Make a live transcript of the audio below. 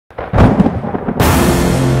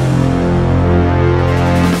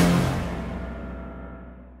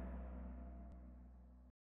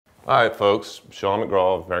Hi folks, Sean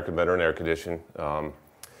McGraw of American Veteran Air Condition.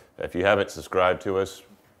 If you haven't subscribed to us,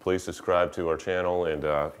 please subscribe to our channel, and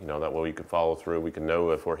that way you can follow through. We can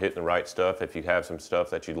know if we're hitting the right stuff. If you have some stuff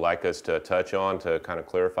that you'd like us to touch on to kind of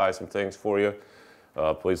clarify some things for you,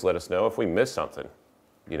 please let us know. If we miss something,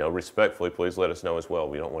 respectfully, please let us know as well.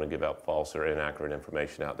 We don't want to give out false or inaccurate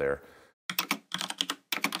information out there.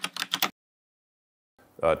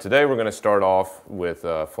 Today we're going to start off with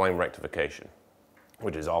flame rectification,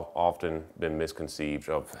 which has often been misconceived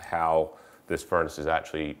of how this furnace is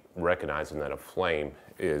actually recognizing that a flame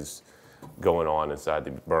is going on inside the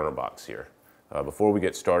burner box here. Before we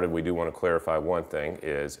get started, we do want to clarify one thing,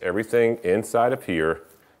 is everything inside of here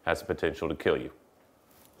has the potential to kill you.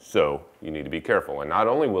 So you need to be careful. And not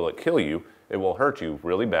only will it kill you, it will hurt you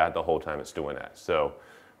really bad the whole time it's doing that. So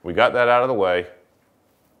we got that out of the way.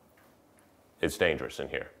 It's dangerous in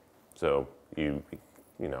here. So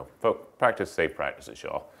practice safe practices,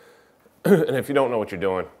 y'all. And if you don't know what you're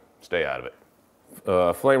doing, stay out of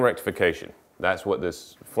it. Flame rectification, that's what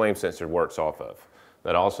this flame sensor works off of.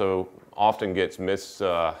 That also often gets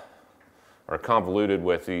or convoluted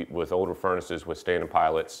with older furnaces with standing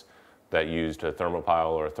pilots that used a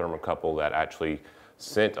thermopile or a thermocouple that actually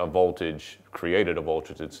sent a voltage, created a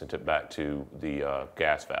voltage and sent it back to the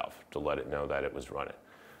gas valve to let it know that it was running.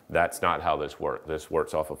 That's not how this works. This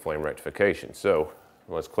works off of flame rectification. So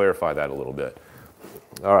let's clarify that a little bit.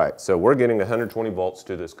 All right, so we're getting 120 volts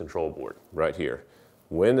to this control board right here.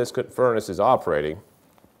 When this furnace is operating,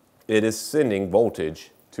 it is sending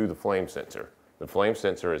voltage to the flame sensor. The flame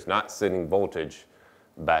sensor is not sending voltage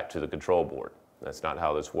back to the control board. That's not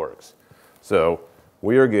how this works. So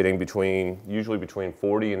we are getting usually between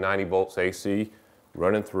 40 and 90 volts AC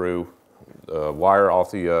running through wire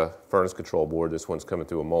off the furnace control board. This one's coming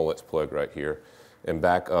through a Molex plug right here and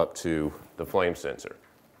back up to the flame sensor.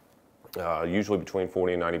 Usually between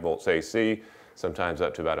 40 and 90 volts AC, sometimes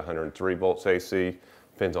up to about 103 volts AC,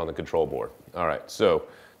 depends on the control board. All right, so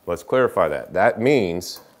let's clarify that. That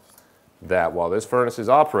means that while this furnace is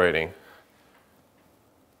operating,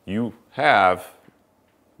 you have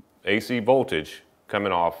AC voltage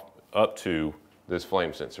coming off up to this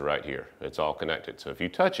flame sensor right here. It's all connected. So if you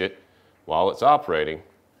touch it while it's operating,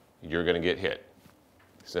 you're going to get hit.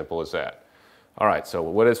 Simple as that. All right, so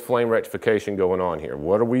what is flame rectification going on here?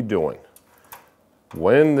 What are we doing?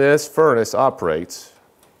 When this furnace operates,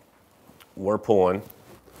 we're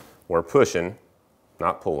pushing,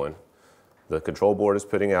 not pulling. The control board is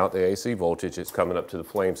putting out the AC voltage. It's coming up to the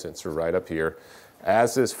flame sensor right up here.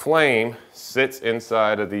 As this flame sits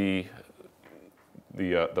inside of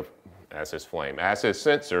as this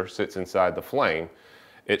sensor sits inside the flame,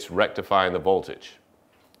 it's rectifying the voltage.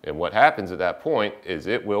 And what happens at that point is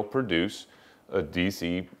it will produce a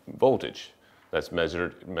DC voltage that's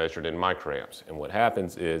measured in microamps. And what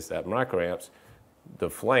happens is that microamps, the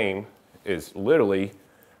flame is literally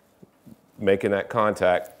making that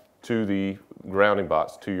contact to the grounding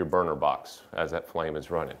box, to your burner box as that flame is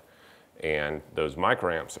running. And those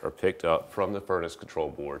microamps are picked up from the furnace control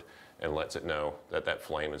board and lets it know that that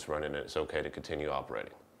flame is running and it's okay to continue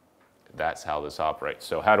operating. That's how this operates.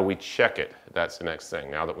 So how do we check it? That's the next thing.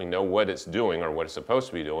 Now that we know what it's doing or what it's supposed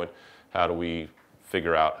to be doing, how do we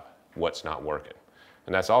figure out what's not working?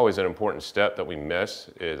 And that's always an important step that we miss.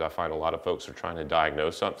 Is I find a lot of folks are trying to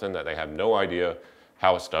diagnose something that they have no idea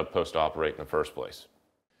how it's supposed to operate in the first place.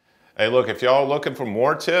 Hey, look, if y'all are looking for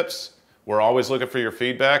more tips, we're always looking for your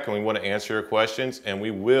feedback and we want to answer your questions, and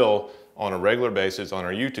we will on a regular basis on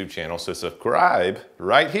our YouTube channel. So subscribe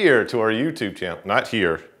right here to our YouTube channel, not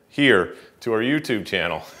here to our YouTube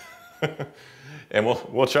channel. And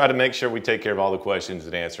we'll try to make sure we take care of all the questions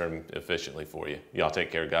and answer them efficiently for you. Y'all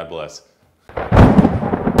take care. God bless.